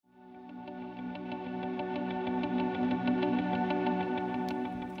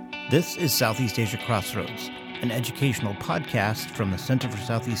This is Southeast Asia Crossroads, an educational podcast from the Center for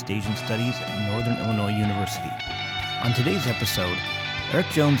Southeast Asian Studies at Northern Illinois University. On today's episode, Eric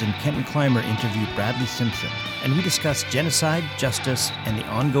Jones and Kenton Clymer interview Bradley Simpson, and we discuss genocide, justice, and the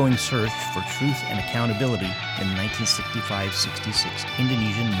ongoing search for truth and accountability in the 1965-66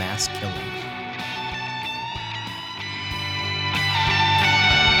 Indonesian mass killings.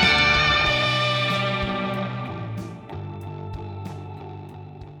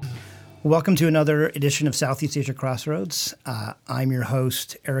 Welcome to another edition of Southeast Asia Crossroads. I'm your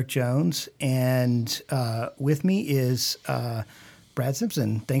host, Eric Jones, and with me is Brad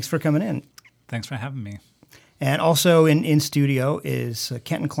Simpson. Thanks for coming in. Thanks for having me. And also in studio is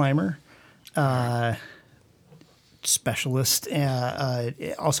Kenton Clymer, specialist,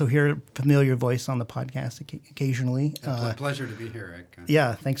 also here, familiar voice on the podcast occasionally. Pleasure to be here, Eric.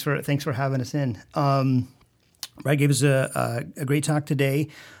 Yeah, thanks for having us in. Brad gave us a great talk today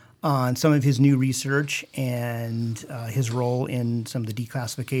on some of his new research and his role in some of the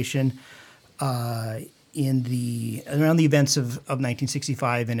declassification around the events of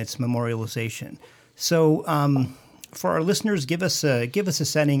 1965 and its memorialization. So, for our listeners, give us a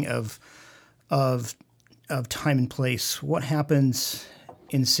setting of time and place. What happens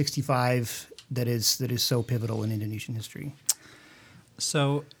in '65 that is so pivotal in Indonesian history?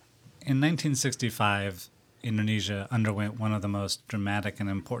 So, in 1965. Indonesia underwent one of the most dramatic and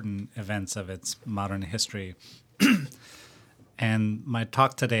important events of its modern history. And my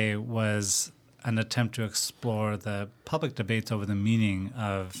talk today was an attempt to explore the public debates over the meaning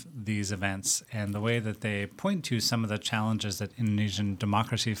of these events and the way that they point to some of the challenges that Indonesian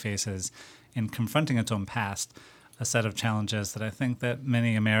democracy faces in confronting its own past, a set of challenges that I think that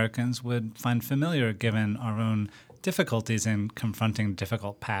many Americans would find familiar given our own difficulties in confronting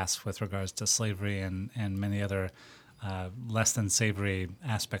difficult pasts with regards to slavery and many other less than savory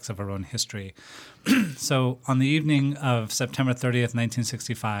aspects of our own history. So on the evening of September 30th,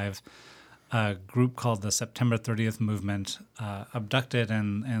 1965, a group called the September 30th Movement abducted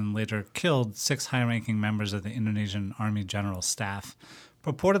and later killed 6 high-ranking members of the Indonesian Army General Staff,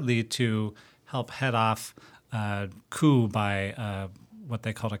 purportedly to help head off a coup by what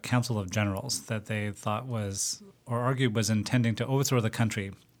they called a council of generals that they thought was, or argued was, intending to overthrow the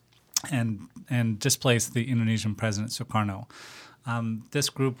country and displace the Indonesian president Sukarno. This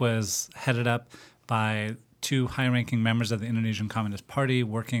group was headed up by 2 high-ranking members of the Indonesian Communist Party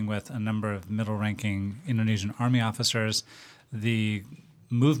working with a number of middle-ranking Indonesian army officers. The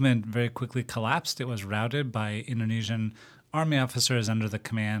movement very quickly collapsed. It was routed by Indonesian army officers under the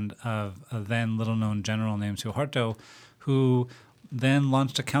command of a then little-known general named Suharto, who then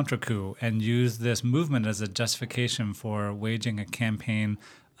launched a counter-coup and used this movement as a justification for waging a campaign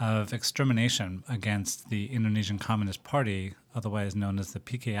of extermination against the Indonesian Communist Party, otherwise known as the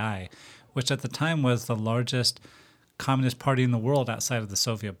PKI, which at the time was the largest communist party in the world outside of the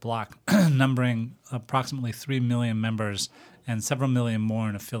Soviet bloc, numbering approximately 3 million members and several million more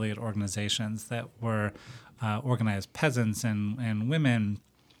in affiliate organizations that were organized peasants and women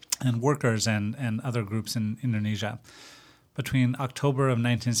and workers and other groups in Indonesia. Between October of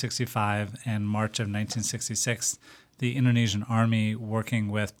 1965 and March of 1966, the Indonesian army, working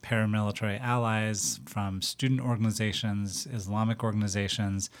with paramilitary allies from student organizations, Islamic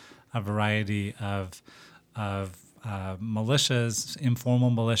organizations, a variety of militias, informal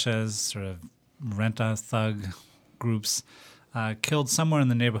militias, sort of renta thug groups, killed somewhere in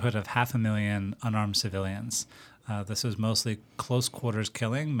the neighborhood of 500,000 unarmed civilians. This was mostly close quarters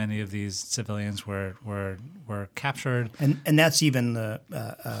killing. Many of these civilians were captured, and that's even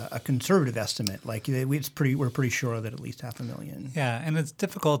a conservative estimate. Like we're pretty sure that at least 500,000. Yeah, and it's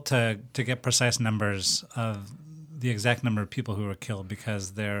difficult to get precise numbers of the exact number of people who were killed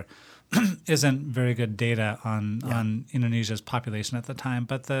because there isn't very good data on Indonesia's population at the time.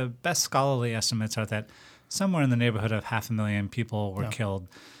 But the best scholarly estimates are that somewhere in the neighborhood of 500,000 people were killed,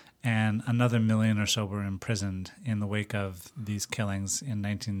 and another 1 million or so were imprisoned in the wake of these killings in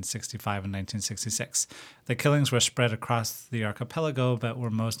 1965 and 1966. The killings were spread across the archipelago, but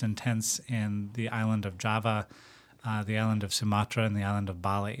were most intense in the island of Java, the island of Sumatra, and the island of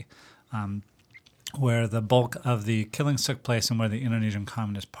Bali, where the bulk of the killings took place and where the Indonesian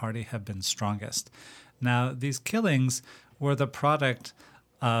Communist Party have been strongest. Now, these killings were the product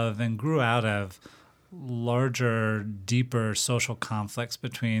of and grew out of larger, deeper social conflicts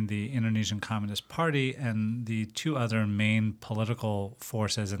between the Indonesian Communist Party and the 2 other main political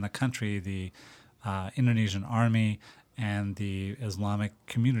forces in the country, the Indonesian Army and the Islamic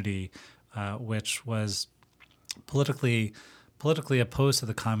community, which was politically politically opposed to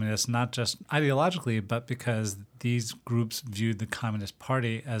the communists, not just ideologically, but because these groups viewed the Communist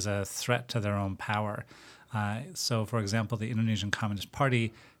Party as a threat to their own power. So, for example, the Indonesian Communist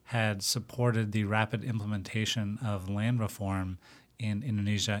Party had supported the rapid implementation of land reform in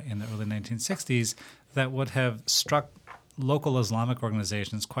Indonesia in the early 1960s that would have struck local Islamic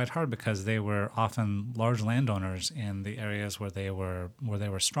organizations quite hard because they were often large landowners in the areas where they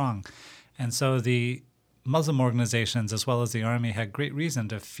were strong. And so the Muslim organizations as well as the army had great reason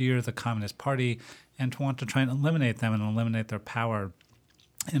to fear the Communist Party and to want to try and eliminate them and eliminate their power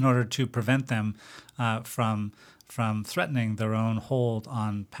in order to prevent them from threatening their own hold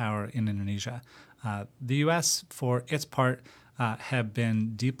on power in Indonesia. The U.S., for its part, have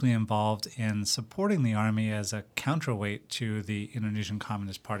been deeply involved in supporting the army as a counterweight to the Indonesian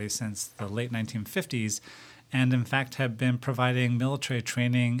Communist Party since the late 1950s, and in fact have been providing military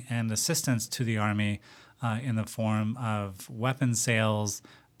training and assistance to the army in the form of weapons sales,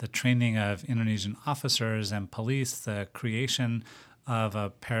 the training of Indonesian officers and police, the creation of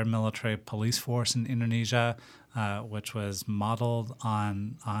a paramilitary police force in Indonesia, which was modeled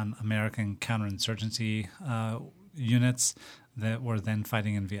on American counterinsurgency units that were then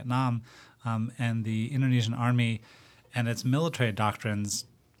fighting in Vietnam, and the Indonesian army and its military doctrines,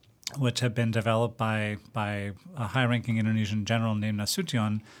 which have been developed by a high-ranking Indonesian general named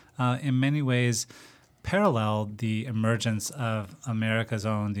Nasution, in many ways paralleled the emergence of America's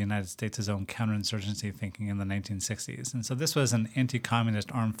own, the United States' own counterinsurgency thinking in the 1960s. And so this was an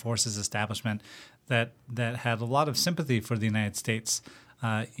anti-communist armed forces establishment that had a lot of sympathy for the United States,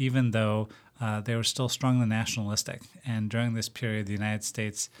 even though they were still strongly nationalistic. And during this period, the United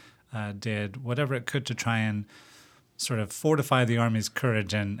States did whatever it could to try and sort of fortify the army's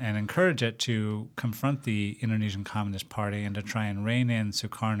courage and encourage it to confront the Indonesian Communist Party and to try and rein in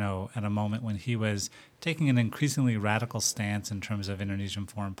Sukarno at a moment when he was taking an increasingly radical stance in terms of Indonesian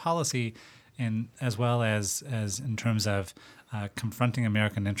foreign policy, and as well as in terms of confronting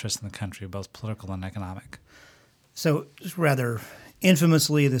American interests in the country, both political and economic. So rather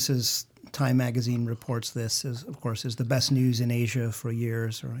infamously, this is Time magazine reports this as, of course, is the best news in Asia for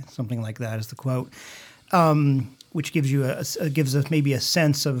years, or something like that is the quote. Which gives you gives us maybe a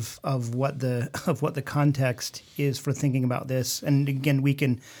sense of what the context is for thinking about this. And again, we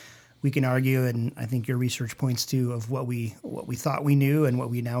can argue, and I think your research points to of what we thought we knew and what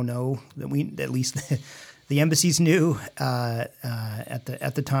we now know that we at least the embassies knew at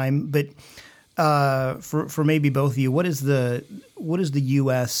the time. But for maybe both of you, what is the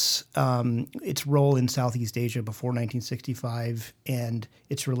U.S. Its role in Southeast Asia before 1965 and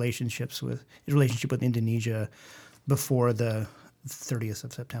its relationship with Indonesia before the 30th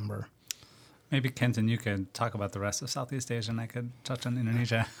of September? Maybe, Kenton, you could talk about the rest of Southeast Asia, and I could touch on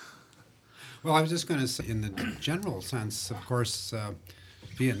Indonesia. Well, I was just going to say, in the general sense, of course,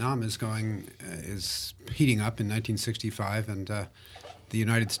 Vietnam is heating up in 1965, and the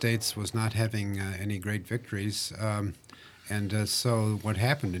United States was not having any great victories. So what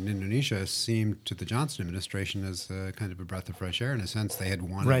happened in Indonesia seemed to the Johnson administration as kind of a breath of fresh air. In a sense, they had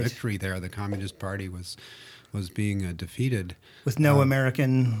won a victory there. The Communist Party was being defeated with no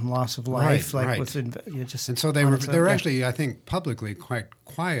American loss of life. Right. And so they were actually, I think, publicly quite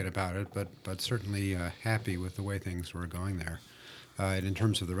quiet about it, but certainly happy with the way things were going there. And in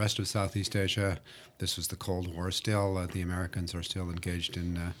terms of the rest of Southeast Asia, this was the Cold War still. The Americans are still engaged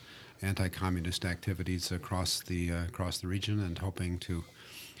in anti-communist activities across the region and hoping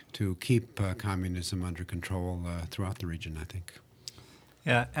to keep communism under control throughout the region, I think.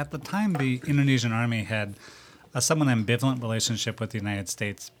 Yeah, at the time, the Indonesian army had a somewhat ambivalent relationship with the United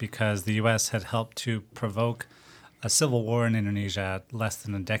States because the U.S. had helped to provoke a civil war in Indonesia less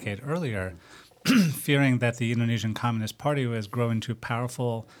than a decade earlier, fearing that the Indonesian Communist Party was growing too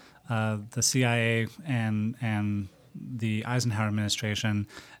powerful. The CIA and the Eisenhower administration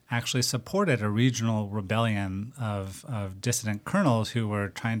actually supported a regional rebellion of dissident colonels who were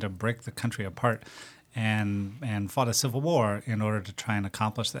trying to break the country apart and fought a civil war in order to try and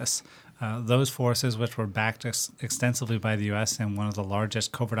accomplish this. Those forces, which were backed extensively by the U.S. in one of the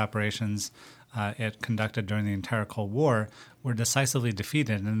largest covert operations it conducted during the entire Cold War, were decisively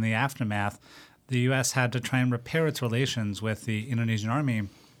defeated. And in the aftermath, the U.S. had to try and repair its relations with the Indonesian army.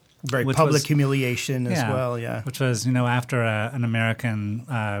 Very public humiliation as well, yeah. Which was, after an American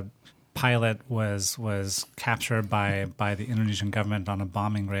pilot was captured by the Indonesian government on a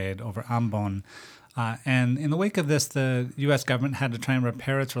bombing raid over Ambon. And in the wake of this, the U.S. government had to try and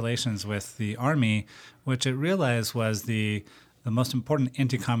repair its relations with the army, which it realized was the most important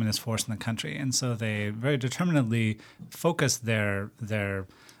anti-communist force in the country. And so they very determinedly focused their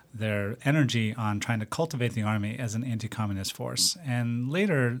their energy on trying to cultivate the army as an anti-communist force. And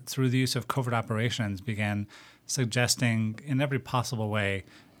later, through the use of covert operations, began suggesting in every possible way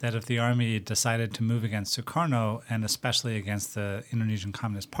that if the army decided to move against Sukarno, and especially against the Indonesian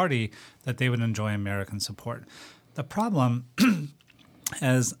Communist Party, that they would enjoy American support. The problem,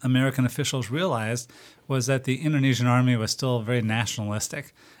 as American officials realized, was that the Indonesian army was still very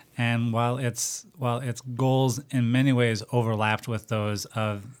nationalistic. And while its goals in many ways overlapped with those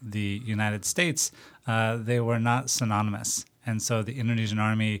of the United States, they were not synonymous. And so the Indonesian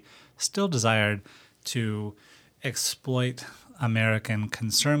army still desired to exploit American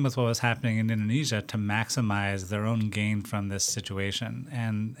concern with what was happening in Indonesia to maximize their own gain from this situation.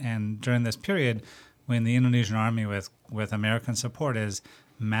 And during this period, when the Indonesian army with American support is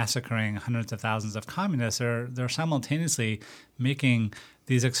massacring hundreds of thousands of communists, they're simultaneously making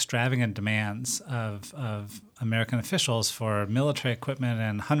these extravagant demands of American officials for military equipment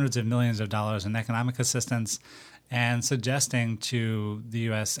and hundreds of millions of dollars in economic assistance, and suggesting to the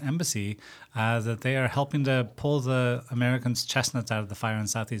U.S. Embassy that they are helping to pull the Americans' chestnuts out of the fire in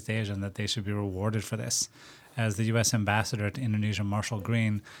Southeast Asia and that they should be rewarded for this. As the U.S. ambassador to Indonesia, Marshall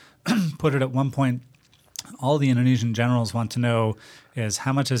Green, put it at one point, all the Indonesian generals want to know is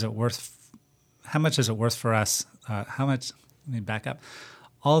how much is it worth for us? Let me back up.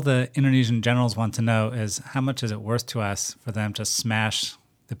 All the Indonesian generals want to know is how much is it worth to us for them to smash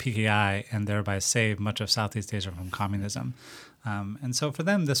the PKI and thereby save much of Southeast Asia from communism. And so for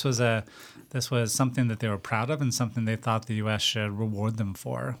them, this was something that they were proud of and something they thought the U.S. should reward them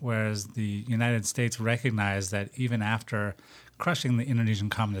for, whereas the United States recognized that even after crushing the Indonesian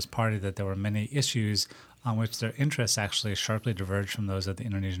Communist Party, that there were many issues on which their interests actually sharply diverged from those of the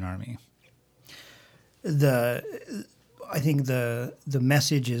Indonesian army. I think the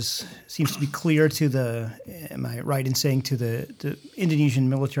message seems to be clear to the. Am I right in saying to the Indonesian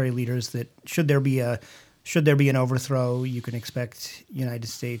military leaders that should there be an overthrow, you can expect United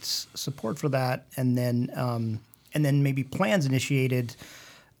States support for that, and then maybe plans initiated.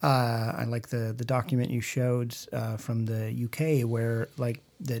 I like the document you showed from the UK where like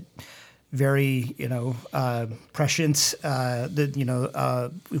that. Very, prescient.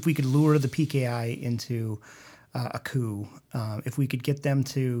 If we could lure the PKI into a coup, if we could get them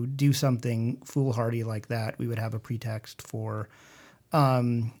to do something foolhardy like that, we would have a pretext for. Are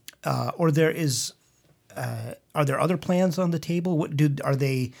there other plans on the table? Do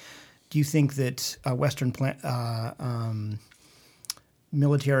you think that Western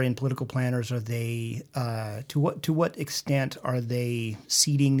military and political planners, are they to what extent are they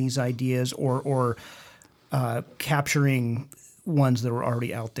seeding these ideas or capturing ones that were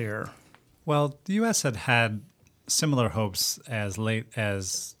already out there? Well, the U.S. had similar hopes as late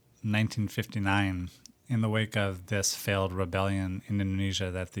as 1959 in the wake of this failed rebellion in Indonesia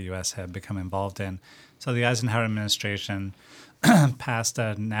that the U.S. had become involved in. So the Eisenhower administration passed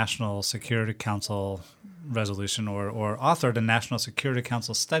a National Security Council resolution or authored a National Security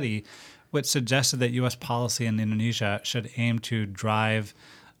Council study which suggested that U.S. policy in Indonesia should aim to drive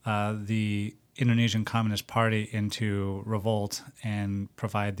the Indonesian Communist Party into revolt and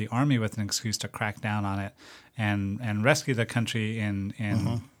provide the army with an excuse to crack down on it and rescue the country in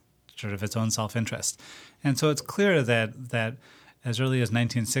sort of its own self-interest. And so it's clear that as early as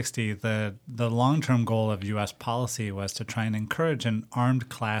 1960, the long-term goal of U.S. policy was to try and encourage an armed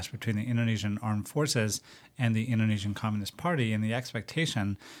clash between the Indonesian armed forces and the Indonesian Communist Party in the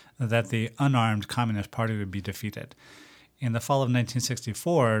expectation that the unarmed Communist Party would be defeated. In the fall of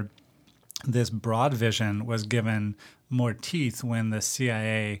 1964, this broad vision was given more teeth when the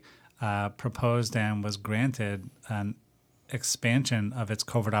CIA proposed and was granted an expansion of its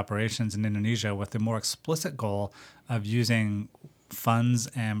covert operations in Indonesia with the more explicit goal of using funds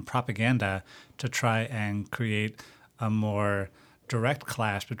and propaganda to try and create a more direct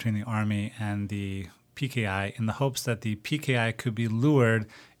clash between the army and the PKI in the hopes that the PKI could be lured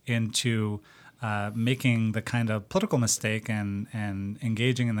into making the kind of political mistake and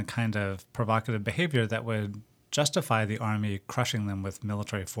engaging in the kind of provocative behavior that would justify the army crushing them with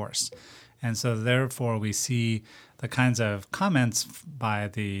military force. And so therefore we see the kinds of comments by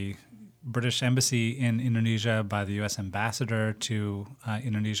the British Embassy in Indonesia, by the U.S. ambassador to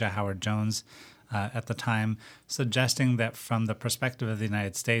Indonesia, Howard Jones, at the time, suggesting that from the perspective of the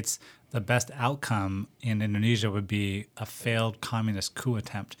United States, the best outcome in Indonesia would be a failed communist coup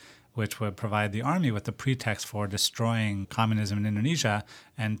attempt, which would provide the army with the pretext for destroying communism in Indonesia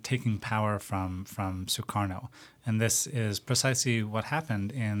and taking power from Sukarno. And this is precisely what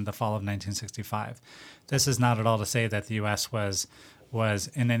happened in the fall of 1965. This is not at all to say that the U.S. was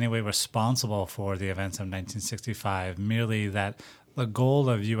in any way responsible for the events of 1965, merely that the goal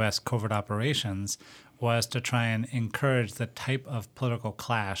of U.S. covert operations was to try and encourage the type of political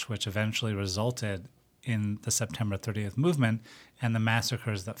clash which eventually resulted in the September 30th movement and the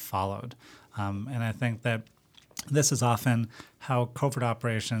massacres that followed. And I think that this is often how covert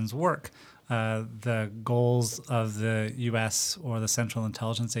operations work. The goals of the U.S. or the Central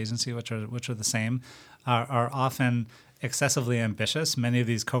Intelligence Agency, which are the same, are often excessively ambitious. Many of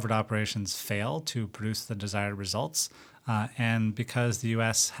these covert operations fail to produce the desired results. And because the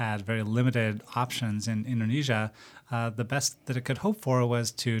U.S. had very limited options in Indonesia, the best that it could hope for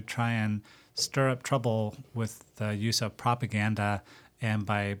was to try and stir up trouble with the use of propaganda and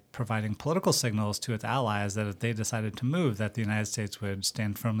by providing political signals to its allies that if they decided to move, that the United States would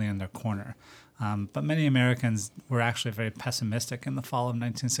stand firmly in their corner. But many Americans were actually very pessimistic in the fall of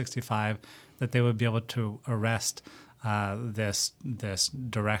 1965 that they would be able to arrest this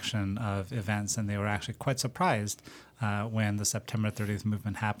direction of events, and they were actually quite surprised when the September 30th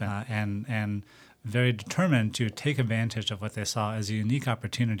movement happened, and very determined to take advantage of what they saw as a unique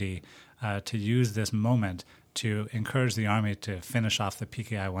opportunity to use this moment to encourage the Army to finish off the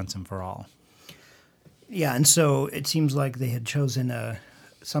PKI once and for all. Yeah, and so it seems like they had chosen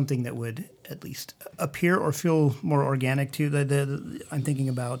something that would at least appear or feel more organic to I'm thinking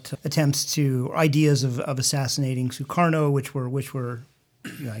about attempts to ideas of assassinating Sukarno, which were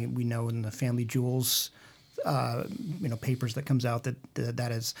we know in the Family Jewels papers that comes out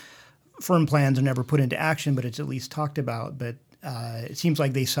that is firm plans are never put into action, but it's at least talked about. But it seems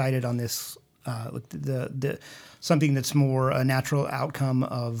like they cited on this the something that's more a natural outcome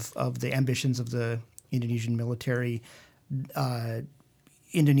of the ambitions of the Indonesian military.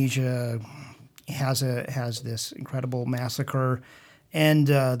 Indonesia has this incredible massacre, and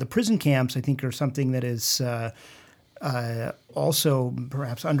the prison camps, I think, are something that is also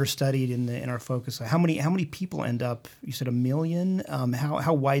perhaps understudied in our focus. How many people end up? You said 1 million.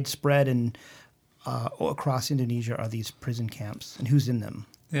 How widespread and across Indonesia are these prison camps, and who's in them?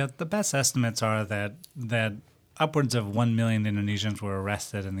 Yeah, the best estimates are that upwards of 1 million Indonesians were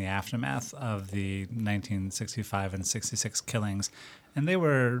arrested in the aftermath of the 1965 and 66 killings, and they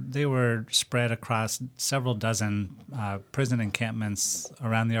were spread across several dozen prison encampments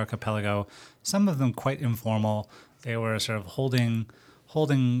around the archipelago. Some of them quite informal. They were sort of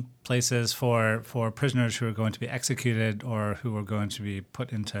holding places for prisoners who were going to be executed or who were going to be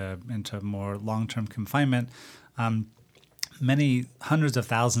put into more long-term confinement. Many hundreds of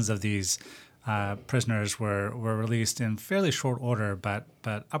thousands of these prisoners were released in fairly short order, but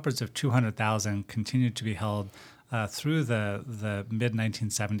upwards of 200,000 continued to be held through the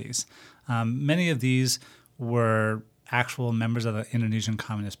mid-1970s. Many of these were actual members of the Indonesian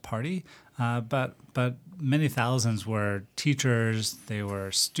Communist Party, but many thousands were teachers, they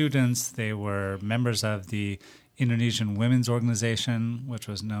were students, they were members of the Indonesian Women's Organization, which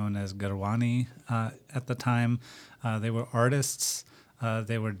was known as Gerwani at the time. They were artists,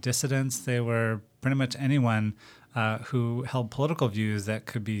 they were dissidents, they were pretty much anyone who held political views that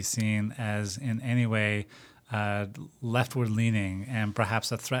could be seen as in any way leftward leaning and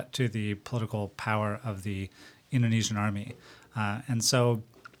perhaps a threat to the political power of the Indonesian army. And so,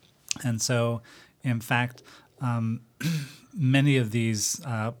 in fact, many of these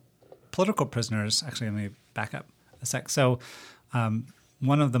political prisoners, actually, let me back up a sec. So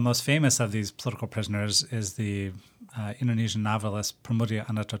one of the most famous of these political prisoners is the Indonesian novelist Pramudia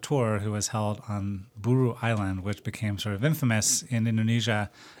Anantatur, who was held on Buru Island, which became sort of infamous in Indonesia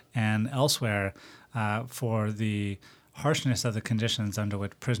and elsewhere for the harshness of the conditions under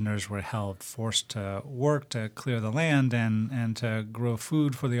which prisoners were held, forced to work to clear the land and to grow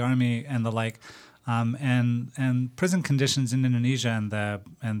food for the army and the like. And prison conditions in Indonesia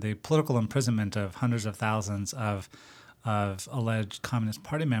and the political imprisonment of hundreds of thousands of alleged Communist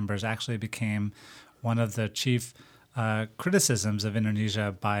Party members actually became one of the chief criticisms of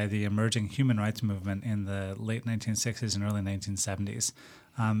Indonesia by the emerging human rights movement in the late 1960s and early 1970s.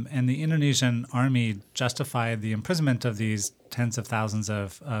 And the Indonesian army justified the imprisonment of these tens of thousands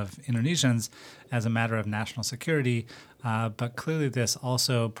of Indonesians as a matter of national security, but clearly this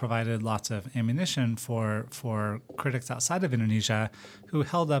also provided lots of ammunition for critics outside of Indonesia who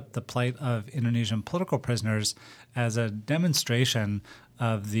held up the plight of Indonesian political prisoners as a demonstration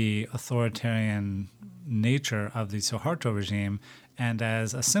of the authoritarian nature of the Suharto regime and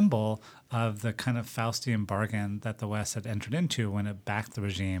as a symbol of the kind of Faustian bargain that the West had entered into when it backed the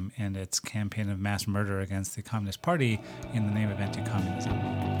regime in its campaign of mass murder against the Communist Party in the name of anti-communism.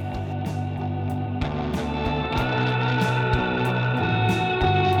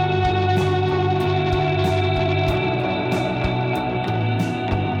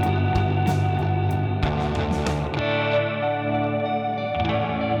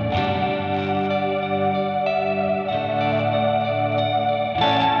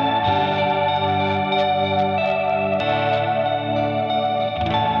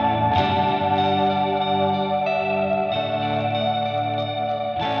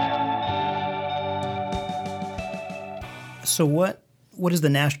 So what is the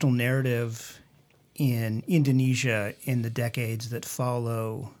national narrative in Indonesia in the decades that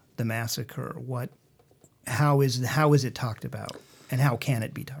follow the massacre? How is it talked about, and how can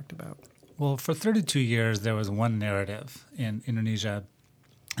it be talked about? Well, for 32 years, there was one narrative in Indonesia,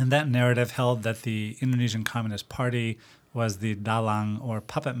 and that narrative held that the Indonesian Communist Party was the dalang, or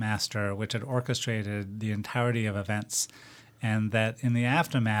puppet master, which had orchestrated the entirety of events, and that in the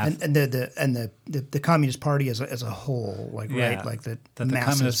aftermath, and the Communist Party as a whole, right, like that the the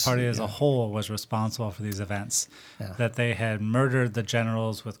masses, Communist Party as a whole was responsible for these events, that they had murdered the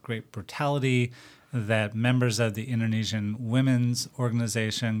generals with great brutality, that members of the Indonesian women's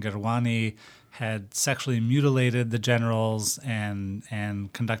organization Gerwani had sexually mutilated the generals and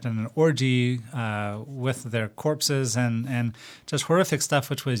conducted an orgy with their corpses and just horrific stuff,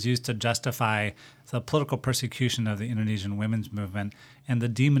 which was used to justify the political persecution of the Indonesian women's movement and the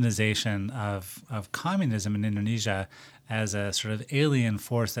demonization of communism in Indonesia as a sort of alien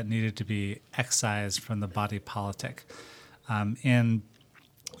force that needed to be excised from the body politic. In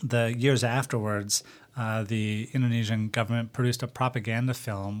the years afterwards, the Indonesian government produced a propaganda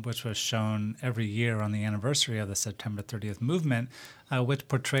film which was shown every year on the anniversary of the September 30th movement, which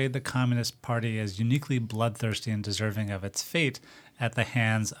portrayed the Communist Party as uniquely bloodthirsty and deserving of its fate at the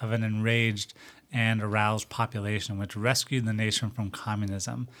hands of an enraged and aroused population which rescued the nation from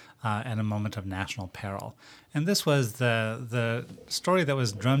communism at a moment of national peril. And this was the story that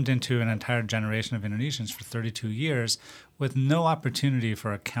was drummed into an entire generation of Indonesians for 32 years with no opportunity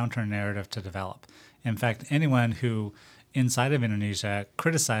for a counter-narrative to develop. In fact, anyone who inside of Indonesia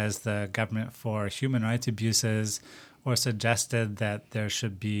criticized the government for human rights abuses or suggested that there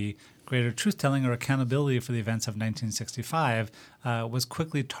should be greater truth-telling or accountability for the events of 1965 was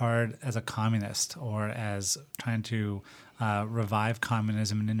quickly tarred as a communist or as trying to revive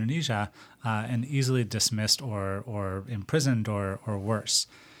communism in Indonesia and easily dismissed or imprisoned or worse.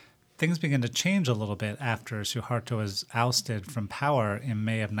 Things began to change a little bit after Suharto was ousted from power in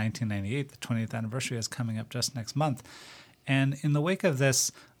May of 1998. The 20th anniversary is coming up just next month. And in the wake of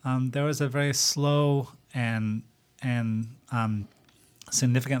this, there was a very slow and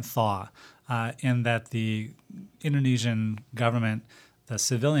significant thaw in that the Indonesian government, the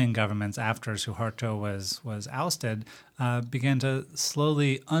civilian governments after Suharto was ousted, began to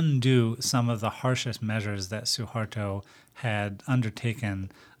slowly undo some of the harshest measures that Suharto had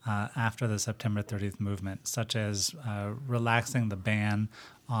undertaken after the September 30th movement, such as relaxing the ban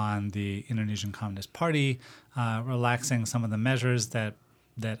on the Indonesian Communist Party, relaxing some of the measures that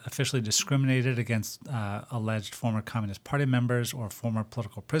officially discriminated against alleged former Communist Party members or former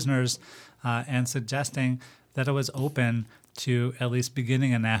political prisoners, and suggesting that it was open to at least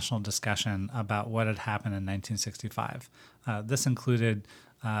beginning a national discussion about what had happened in 1965. This included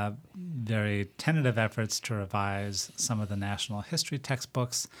very tentative efforts to revise some of the national history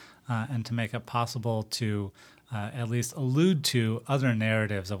textbooks and to make it possible to at least allude to other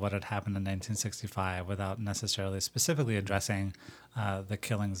narratives of what had happened in 1965 without necessarily specifically addressing the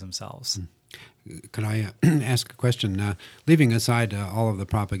killings themselves. Could I ask a question? Leaving aside all of the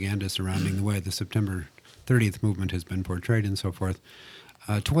propaganda surrounding the way the September 30th movement has been portrayed and so forth,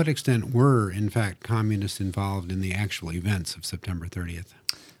 to what extent were, in fact, communists involved in the actual events of September 30th?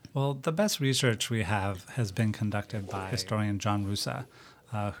 Well, the best research we have has been conducted by historian John Rusa,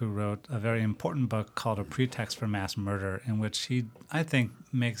 who wrote a very important book called A Pretext for Mass Murder, in which he, I think,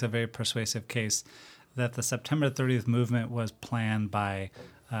 makes a very persuasive case that the September 30th movement was planned by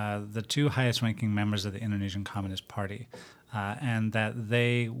the two highest-ranking members of the Indonesian Communist Party, and that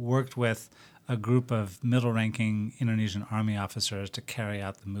they worked with a group of middle-ranking Indonesian army officers to carry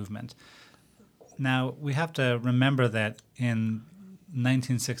out the movement. Now, we have to remember that in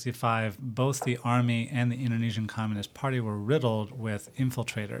 1965, both the army and the Indonesian Communist Party were riddled with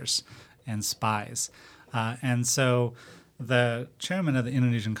infiltrators and spies. And so the chairman of the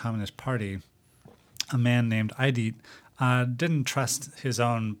Indonesian Communist Party, a man named Aidit, didn't trust his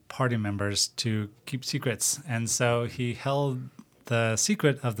own party members to keep secrets. And so he held the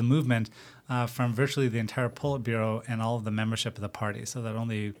secret of the movement from virtually the entire Politburo and all of the membership of the party, so that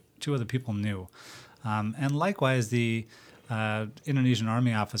only two other people knew. And likewise, the Indonesian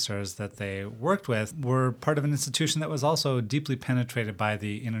army officers that they worked with were part of an institution that was also deeply penetrated by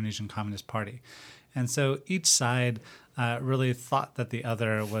the Indonesian Communist Party. And so each side really thought that the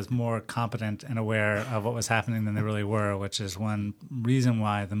other was more competent and aware of what was happening than they really were, which is one reason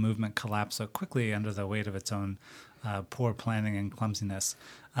why the movement collapsed so quickly under the weight of its own poor planning and clumsiness.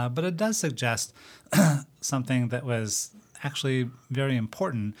 But it does suggest something that was actually very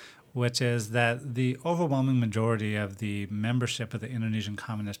important, which is that the overwhelming majority of the membership of the Indonesian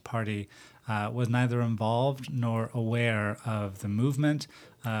Communist Party was neither involved nor aware of the movement.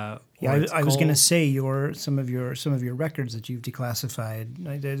 I was going to say some of your records that you've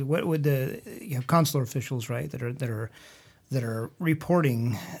declassified. What would you have consular officials, right, that are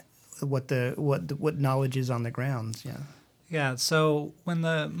reporting what knowledge is on the grounds? Yeah. Yeah. So when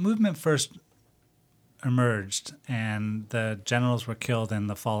the movement first emerged and the generals were killed in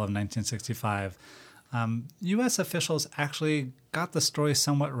the fall of 1965, U.S. officials actually got the story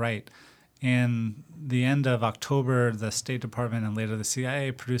somewhat right. In the end of October, the State Department and later the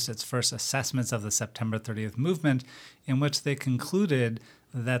CIA produced its first assessments of the September 30th movement, in which they concluded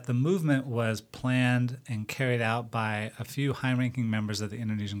that the movement was planned and carried out by a few high-ranking members of the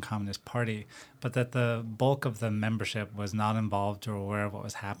Indonesian Communist Party, but that the bulk of the membership was not involved or aware of what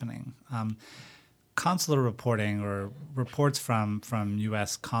was happening. Consular reporting or reports from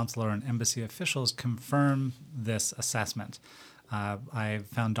U.S. consular and embassy officials confirm this assessment. I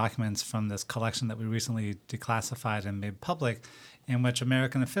found documents from this collection that we recently declassified and made public, in which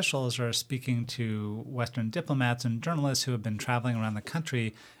American officials are speaking to Western diplomats and journalists who have been traveling around the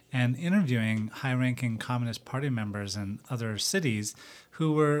country and interviewing high-ranking Communist Party members in other cities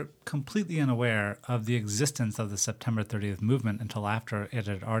who were completely unaware of the existence of the September 30th movement until after it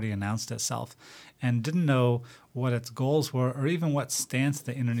had already announced itself, and didn't know what its goals were or even what stance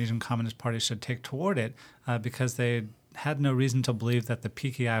the Indonesian Communist Party should take toward it, because they had no reason to believe that the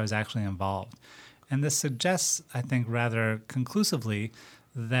PKI was actually involved. And this suggests, I think, rather conclusively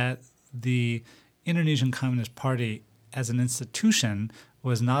that the Indonesian Communist Party as an institution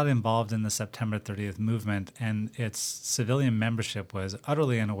was not involved in the September 30th movement, and its civilian membership was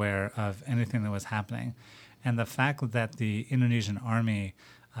utterly unaware of anything that was happening. And the fact that the Indonesian army,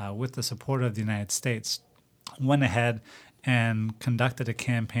 with the support of the United States, went ahead and conducted a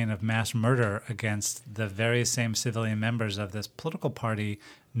campaign of mass murder against the very same civilian members of this political party,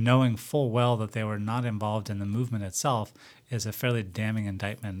 knowing full well that they were not involved in the movement itself, is a fairly damning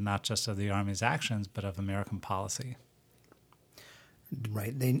indictment, not just of the Army's actions, but of American policy.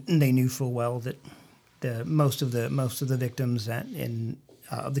 Right. They knew full well that most of the victims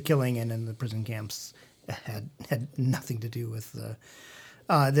of the killing and in the prison camps had nothing to do with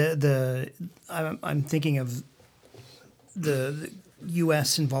I'm thinking of the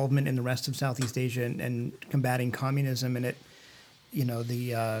U.S. involvement in the rest of Southeast Asia and combating communism, and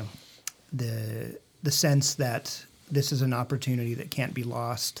the sense that this is an opportunity that can't be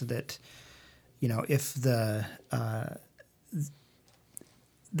lost. That if the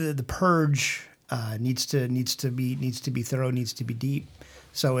purge needs to be thorough, needs to be deep,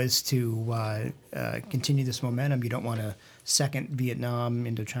 so as to continue this momentum. You don't want a second Vietnam,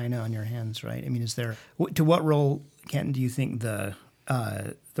 Indochina on your hands, right? I mean, to what role, Kenton, do you think the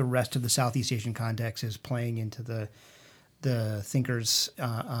rest of the Southeast Asian context is playing into the thinkers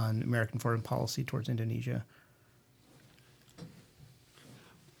on American foreign policy towards Indonesia?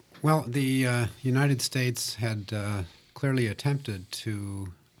 Well, the United States had clearly attempted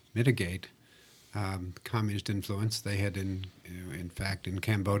to mitigate communist influence. They had, in fact, in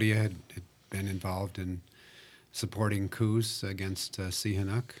Cambodia, had been involved in supporting coups against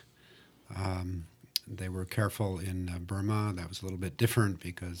Sihanouk. They were careful in Burma. That was a little bit different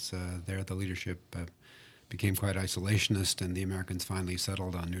because there the leadership became quite isolationist, and the Americans finally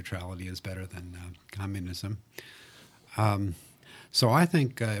settled on neutrality is better than communism. So I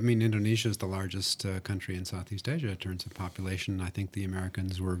think, Indonesia is the largest country in Southeast Asia in terms of population. I think the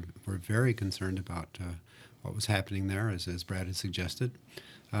Americans were very concerned about what was happening there, as Brad had suggested.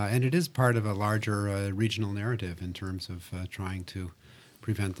 And it is part of a larger regional narrative in terms of trying to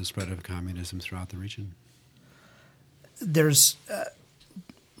prevent the spread of communism throughout the region. There's,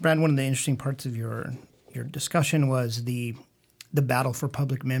 Brad, one of the interesting parts of your discussion was the battle for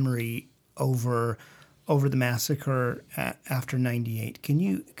public memory over the massacre after '98. Can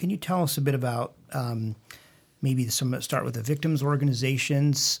you tell us a bit about maybe start with the victims'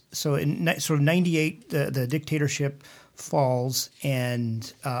 organizations? So in sort of '98, the dictatorship falls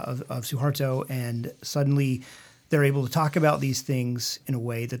and of Suharto, and suddenly they're able to talk about these things in a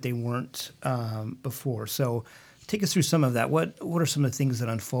way that they weren't before. So take us through some of that. What are some of the things that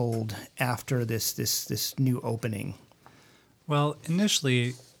unfold after this new opening? Well,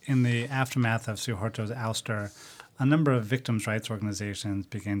 initially, in the aftermath of Suharto's ouster, a number of victims' rights organizations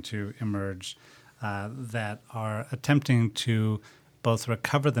began to emerge that are attempting to both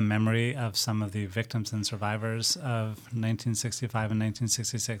recover the memory of some of the victims and survivors of 1965 and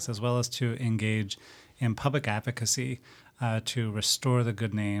 1966, as well as to engage in public advocacy to restore the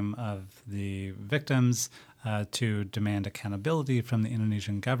good name of the victims, to demand accountability from the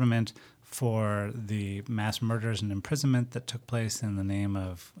Indonesian government for the mass murders and imprisonment that took place in the name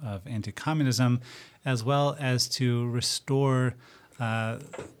of anti-communism, as well as to restore the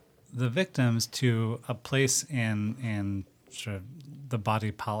victims to a place in sort of the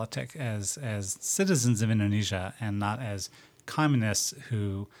body politic as citizens of Indonesia and not as communists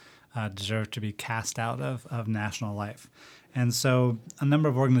who deserve to be cast out of national life. And so a number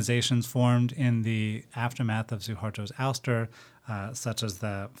of organizations formed in the aftermath of Suharto's ouster, such as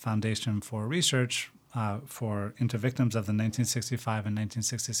the Foundation for Research into victims of the 1965 and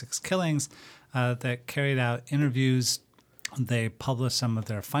 1966 killings, that carried out interviews. They published some of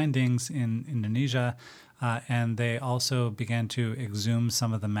their findings in Indonesia, and they also began to exhume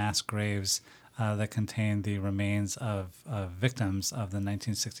some of the mass graves that contained the remains of victims of the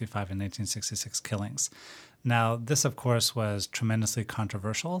 1965 and 1966 killings. Now, this, of course, was tremendously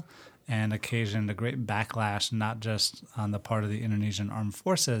controversial and occasioned a great backlash, not just on the part of the Indonesian armed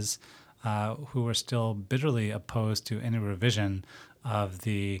forces, who were still bitterly opposed to any revision of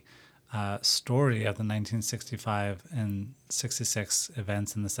the story of the 1965 and 66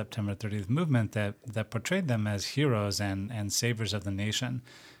 events in the September 30th movement that portrayed them as heroes and saviors of the nation.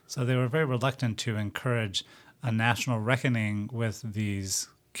 So they were very reluctant to encourage a national reckoning with these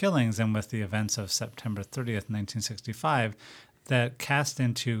killings and with the events of September 30th, 1965, that cast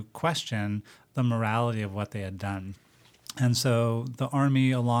into question the morality of what they had done. And so the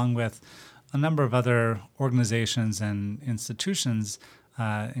Army, along with a number of other organizations and institutions,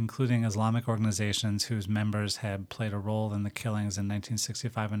 including Islamic organizations whose members had played a role in the killings in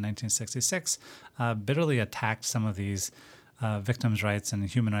 1965 and 1966, bitterly attacked some of these victims' rights and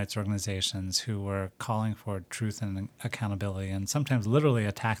human rights organizations who were calling for truth and accountability, and sometimes literally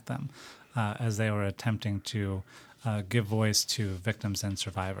attacked them as they were attempting to give voice to victims and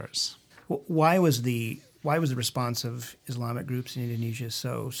survivors. Why was the response of Islamic groups in Indonesia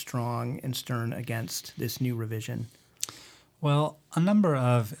so strong and stern against this new revision? Well, a number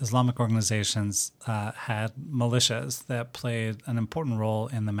of Islamic organizations had militias that played an important role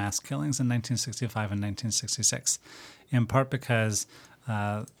in the mass killings in 1965 and 1966, in part because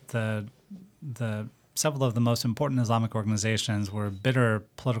the several of the most important Islamic organizations were bitter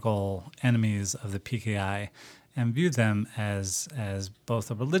political enemies of the PKI and viewed them as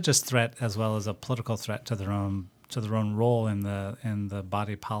both a religious threat as well as a political threat to their own role in the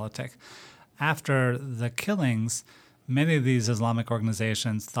body politic. After the killings, many of these Islamic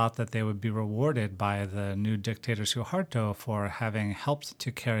organizations thought that they would be rewarded by the new dictator Suharto for having helped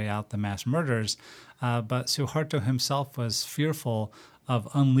to carry out the mass murders, but Suharto himself was fearful of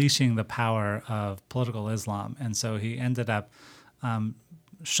unleashing the power of political Islam, and so he ended up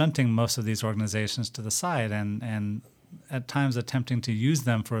shunting most of these organizations to the side and at times attempting to use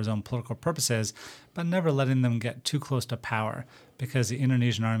them for his own political purposes, but never letting them get too close to power, because the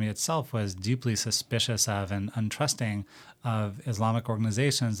Indonesian army itself was deeply suspicious of and untrusting of Islamic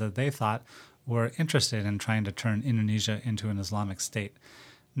organizations that they thought were interested in trying to turn Indonesia into an Islamic state.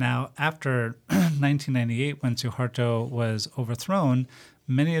 Now, after 1998, when Suharto was overthrown,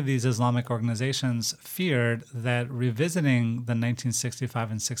 many of these Islamic organizations feared that revisiting the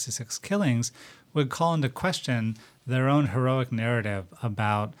 1965 and 66 killings would call into question their own heroic narrative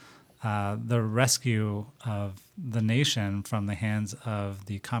about the rescue of the nation from the hands of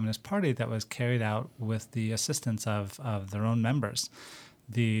the Communist Party that was carried out with the assistance of their own members.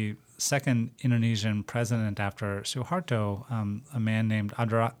 The second Indonesian president after Suharto, a man named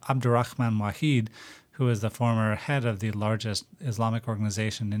Abdurrahman Wahid, who is the former head of the largest Islamic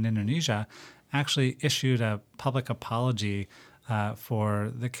organization in Indonesia, actually issued a public apology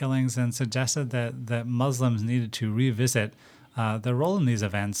for the killings and suggested that Muslims needed to revisit their role in these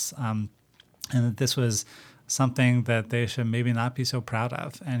events, and that this was something that they should maybe not be so proud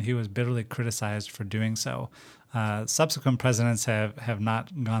of. And he was bitterly criticized for doing so. Subsequent presidents have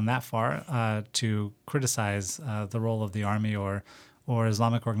not gone that far to criticize the role of the army or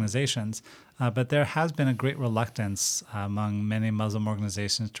Islamic organizations, but there has been a great reluctance among many Muslim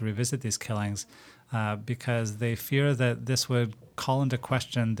organizations to revisit these killings because they fear that this would call into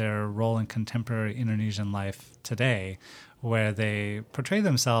question their role in contemporary Indonesian life today, where they portray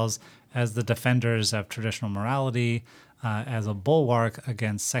themselves as the defenders of traditional morality, as a bulwark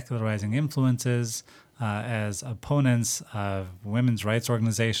against secularizing influences, as opponents of women's rights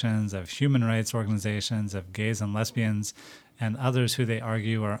organizations, of human rights organizations, of gays and lesbians, and others who they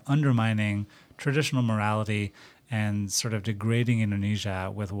argue are undermining traditional morality and sort of degrading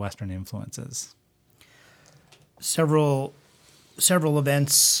Indonesia with Western influences. Several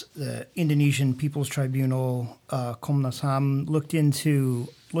events, the Indonesian People's Tribunal, Komnas HAM, looked into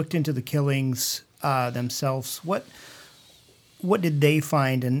the killings themselves. What what did they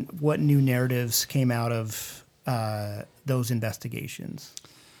find, and what new narratives came out of those investigations?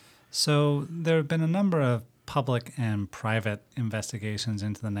 So there have been a number of public and private investigations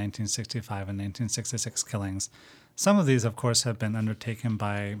into the 1965 and 1966 killings. Some of these, of course, have been undertaken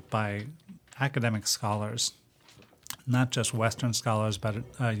by academic scholars, not just Western scholars, but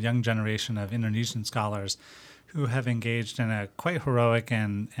a young generation of Indonesian scholars who have engaged in a quite heroic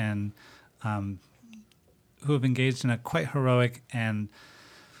and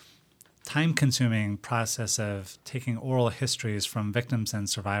time-consuming process of taking oral histories from victims and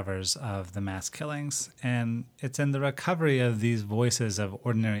survivors of the mass killings. And it's in the recovery of these voices of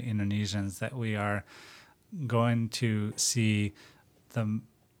ordinary Indonesians that we are going to see the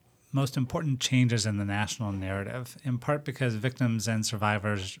most important changes in the national narrative, in part because victims and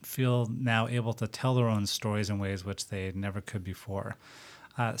survivors feel now able to tell their own stories in ways which they never could before.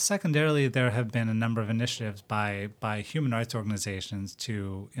 Secondarily, there have been a number of initiatives by human rights organizations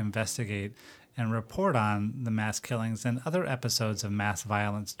to investigate and report on the mass killings and other episodes of mass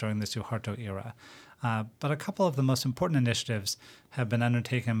violence during the Suharto era. But a couple of the most important initiatives have been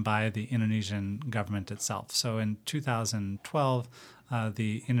undertaken by the Indonesian government itself. So in 2012,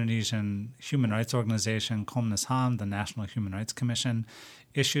 the Indonesian human rights organization Komnas HAM, the National Human Rights Commission,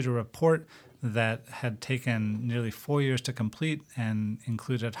 issued a report that had taken nearly 4 years to complete and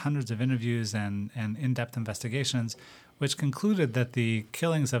included hundreds of interviews and in-depth investigations, which concluded that the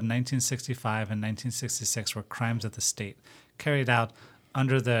killings of 1965 and 1966 were crimes of the state, carried out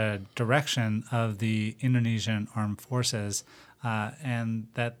under the direction of the Indonesian armed forces, and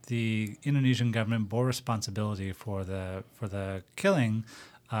that the Indonesian government bore responsibility for the killing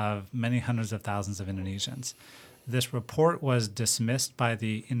of many hundreds of thousands of Indonesians. This report was dismissed by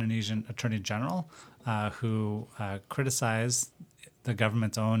the Indonesian Attorney General, who criticized the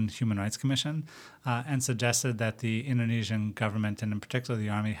government's own Human Rights Commission and suggested that the Indonesian government, and in particular the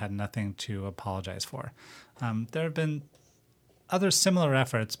army, had nothing to apologize for. There have been other similar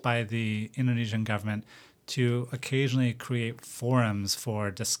efforts by the Indonesian government to occasionally create forums for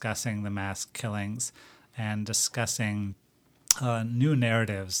discussing the mass killings and discussing new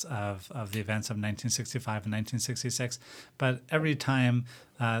narratives of the events of 1965 and 1966. But every time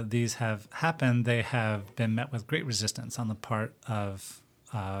these have happened, they have been met with great resistance on the part of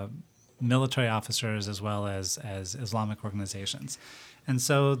military officers as well as Islamic organizations. And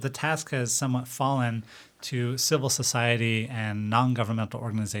so the task has somewhat fallen to civil society and non-governmental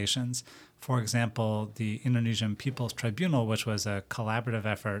organizations. For example, the Indonesian People's Tribunal, which was a collaborative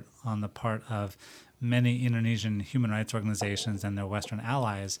effort on the part of many Indonesian human rights organizations and their Western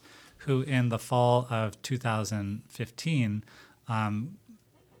allies, who in the fall of 2015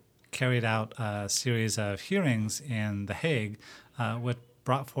 carried out a series of hearings in The Hague, which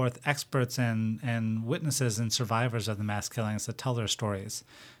brought forth experts and witnesses and survivors of the mass killings to tell their stories.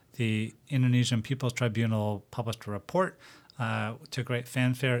 The Indonesian People's Tribunal published a report to great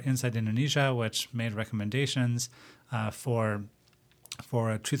fanfare inside Indonesia, which made recommendations for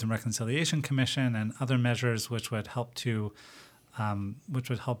a Truth and Reconciliation Commission and other measures which would help to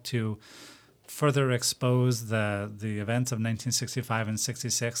further expose the events of 1965 and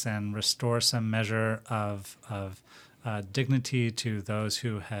 66 and restore some measure of dignity to those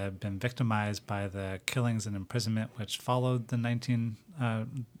who had been victimized by the killings and imprisonment which followed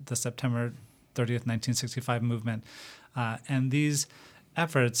the September 30th, 1965 movement. And these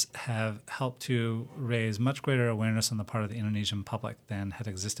efforts have helped to raise much greater awareness on the part of the Indonesian public than had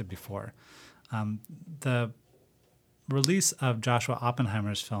existed before. The release of Joshua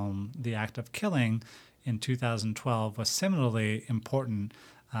Oppenheimer's film, The Act of Killing, in 2012 was similarly important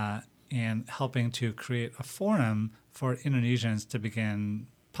in helping to create a forum for Indonesians to begin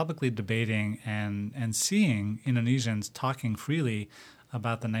publicly debating and seeing Indonesians talking freely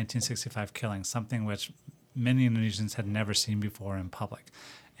about the 1965 killings, something which many Indonesians had never seen before in public.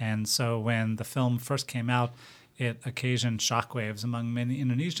 And so when the film first came out, it occasioned shockwaves among many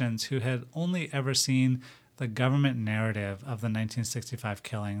Indonesians who had only ever seen the government narrative of the 1965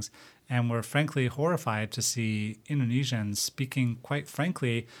 killings and were frankly horrified to see Indonesians speaking quite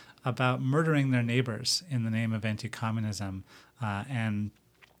frankly about murdering their neighbors in the name of anti-communism and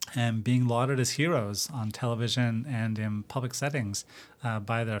being lauded as heroes on television and in public settings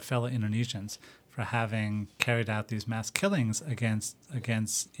by their fellow Indonesians for having carried out these mass killings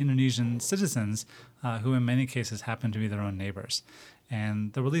against Indonesian citizens who in many cases happen to be their own neighbors.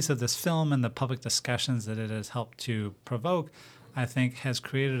 And the release of this film and the public discussions that it has helped to provoke, I think, has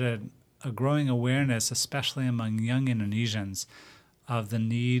created a growing awareness, especially among young Indonesians, of the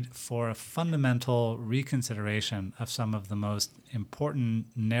need for a fundamental reconsideration of some of the most important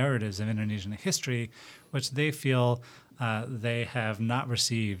narratives of Indonesian history, which they feel they have not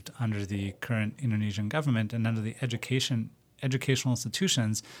received under the current Indonesian government and under the educational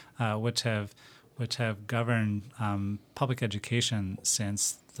institutions which have governed public education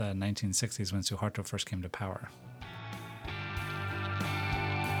since the 1960s when Suharto first came to power.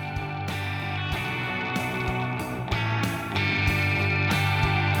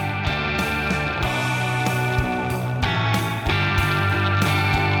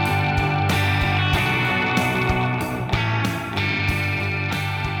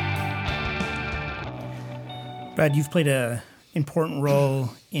 Brad, you've played an important role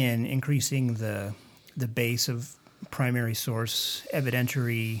in increasing the base of primary source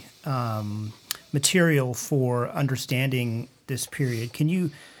evidentiary material for understanding this period. Can you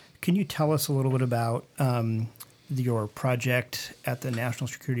tell us a little bit about your project at the National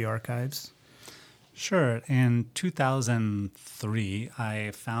Security Archives? Sure. In 2003, I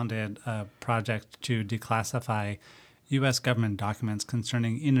founded a project to declassify U.S. government documents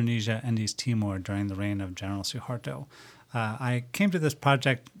concerning Indonesia and East Timor during the reign of General Suharto. I came to this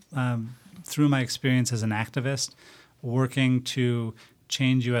project through my experience as an activist, working to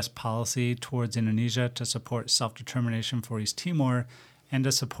change U.S. policy towards Indonesia to support self-determination for East Timor and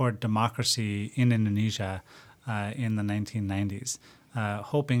to support democracy in Indonesia in the 1990s,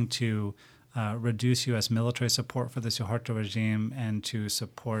 hoping to reduce U.S. military support for the Suharto regime and to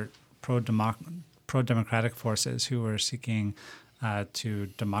support pro-democratic forces who were seeking to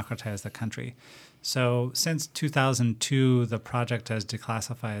democratize the country. So since 2002, the project has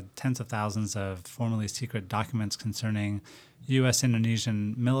declassified tens of thousands of formerly secret documents concerning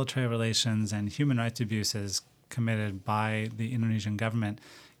U.S.-Indonesian military relations and human rights abuses committed by the Indonesian government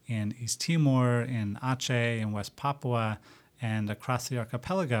in East Timor, in Aceh, in West Papua, and across the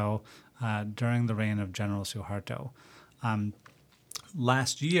archipelago during the reign of General Suharto.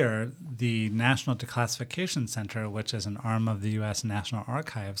 Last year, the National Declassification Center, which is an arm of the U.S. National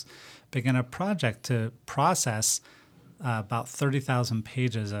Archives, began a project to process about 30,000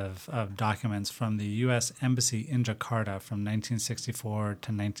 pages of documents from the U.S. Embassy in Jakarta from 1964 to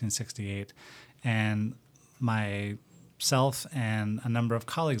 1968. And myself and a number of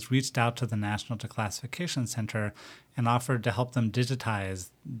colleagues reached out to the National Declassification Center and offered to help them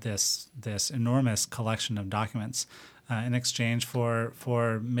digitize this enormous collection of documents in exchange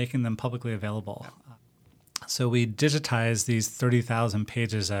for making them publicly available. So we digitized these 30,000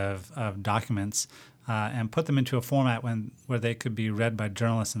 pages of documents and put them into a format where they could be read by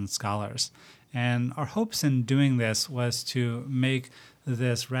journalists and scholars. And our hopes in doing this was to make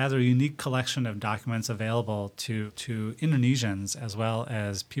this rather unique collection of documents available to Indonesians as well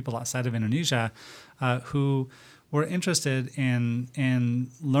as people outside of Indonesia who were interested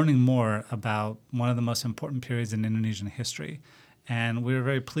in learning more about one of the most important periods in Indonesian history. And we were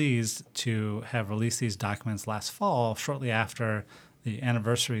very pleased to have released these documents last fall, shortly after the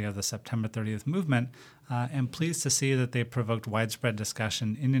anniversary of the September 30th movement, and pleased to see that they provoked widespread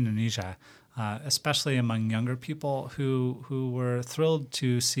discussion in Indonesia, especially among younger people who were thrilled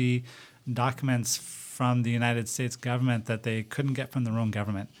to see documents from the United States government that they couldn't get from their own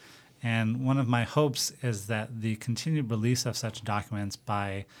government. And one of my hopes is that the continued release of such documents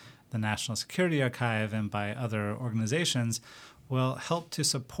by the National Security Archive and by other organizations will help to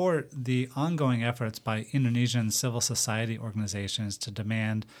support the ongoing efforts by Indonesian civil society organizations to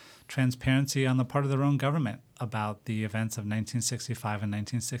demand transparency on the part of their own government about the events of 1965 and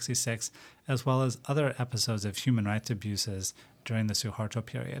 1966, as well as other episodes of human rights abuses during the Suharto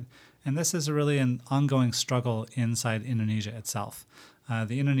period. And this is really an ongoing struggle inside Indonesia itself.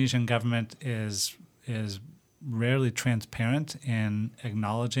 The Indonesian government is rarely transparent in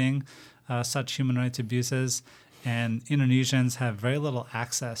acknowledging such human rights abuses, and Indonesians have very little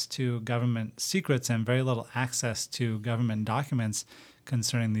access to government secrets and very little access to government documents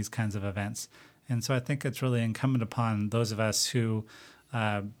concerning these kinds of events. And so I think it's really incumbent upon those of us who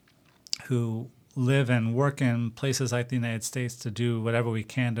live and work in places like the United States to do whatever we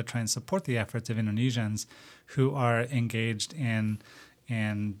can to try and support the efforts of Indonesians who are engaged in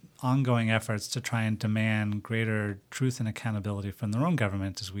ongoing efforts to try and demand greater truth and accountability from their own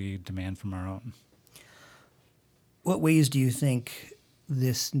government as we demand from our own. What ways do you think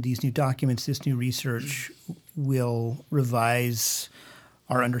these new documents, this new research, will revise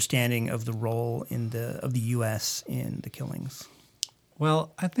our understanding of the role of the U.S. in the killings?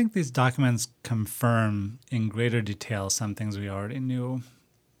 Well, I think these documents confirm in greater detail some things we already knew.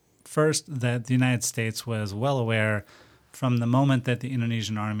 First, that the United States was well aware from the moment that the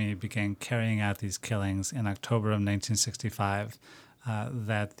Indonesian army began carrying out these killings in October of 1965,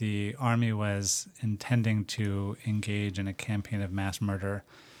 that the army was intending to engage in a campaign of mass murder.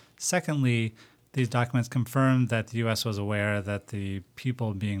 Secondly, These documents confirmed that the U.S. was aware that the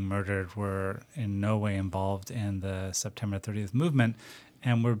people being murdered were in no way involved in the September 30th movement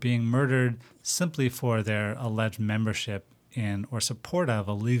and were being murdered simply for their alleged membership in or support of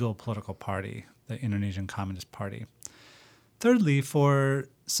a legal political party, the Indonesian Communist Party. Thirdly, for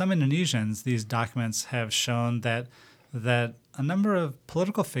some Indonesians, these documents have shown that a number of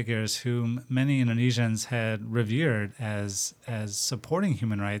political figures whom many Indonesians had revered as supporting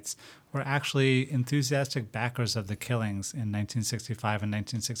human rights were actually enthusiastic backers of the killings in 1965 and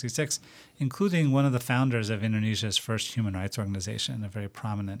 1966, including one of the founders of Indonesia's first human rights organization, a very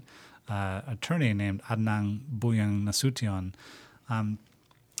prominent attorney named Adnan Buyung Nasution. And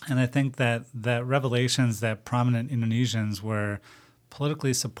I think that revelations that prominent Indonesians were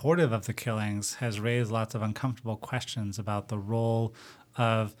politically supportive of the killings has raised lots of uncomfortable questions about the role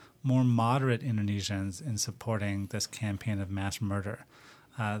of more moderate Indonesians in supporting this campaign of mass murder.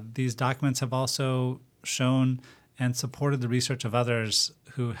 These documents have also shown and supported the research of others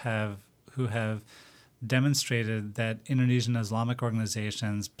who have demonstrated that Indonesian Islamic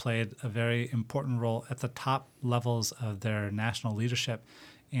organizations played a very important role at the top levels of their national leadership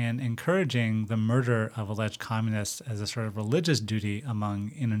in encouraging the murder of alleged communists as a sort of religious duty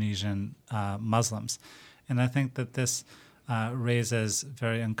among Indonesian Muslims. And I think that this raises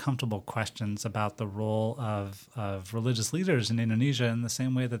very uncomfortable questions about the role of religious leaders in Indonesia in the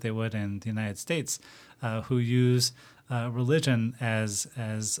same way that they would in the United States, who use religion as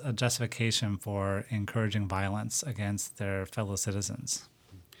a justification for encouraging violence against their fellow citizens.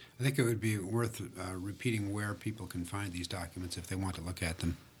 I think it would be worth repeating where people can find these documents if they want to look at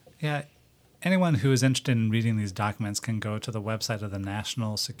them. Yeah, anyone who is interested in reading these documents can go to the website of the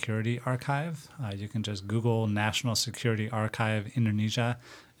National Security Archive. You can just Google National Security Archive Indonesia,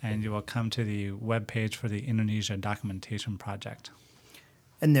 and you will come to the webpage for the Indonesia Documentation Project.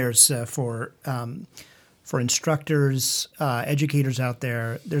 And there's for instructors, educators out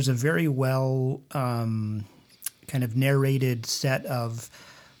there, there's a very well kind of narrated set of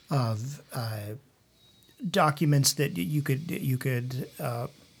documents that you could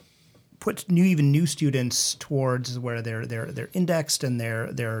put new students towards, where they're indexed and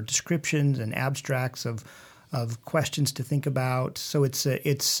their descriptions and abstracts of questions to think about. So it's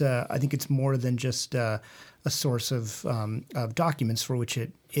I think it's more than just a source of documents, for which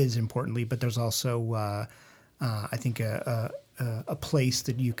it is importantly, but there's also I think a place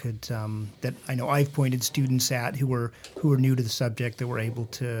that you could that I know I've pointed students at who are new to the subject, that were able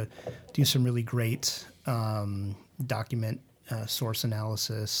to do some really great document source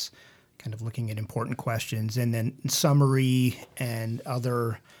analysis, kind of looking at important questions, and then summary and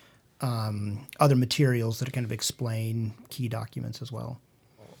other materials that kind of explain key documents as well.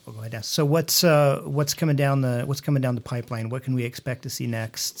 I'll go ahead and ask. So what's coming down the pipeline? What can we expect to see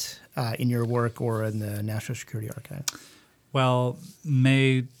next in your work or in the National Security Archive? Well,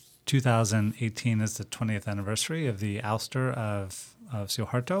 May 2018 is the 20th anniversary of the ouster of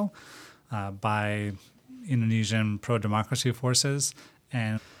Suharto by Indonesian pro-democracy forces,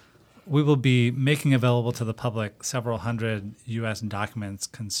 and we will be making available to the public several hundred U.S. documents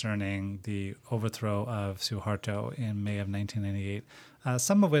concerning the overthrow of Suharto in May of 1998,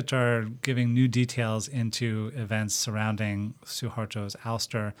 some of which are giving new details into events surrounding Suharto's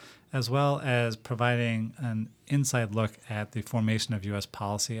ouster, as well as providing an inside look at the formation of U.S.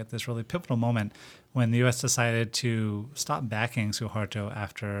 policy at this really pivotal moment when the U.S. decided to stop backing Suharto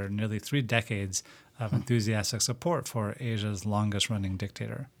after nearly 3 decades of enthusiastic support for Asia's longest-running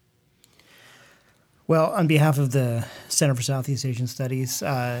dictator. Well, on behalf of the Center for Southeast Asian Studies,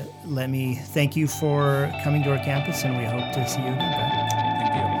 let me thank you for coming to our campus, and we hope to see you again, Brad.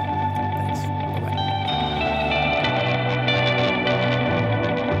 Thank you. Thanks.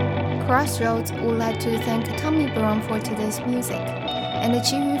 Bye-bye. Crossroads would like to thank Tommy Brown for today's music and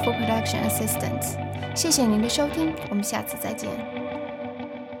Chi Yu for production assistance. 谢谢您的收听，我们下次再见。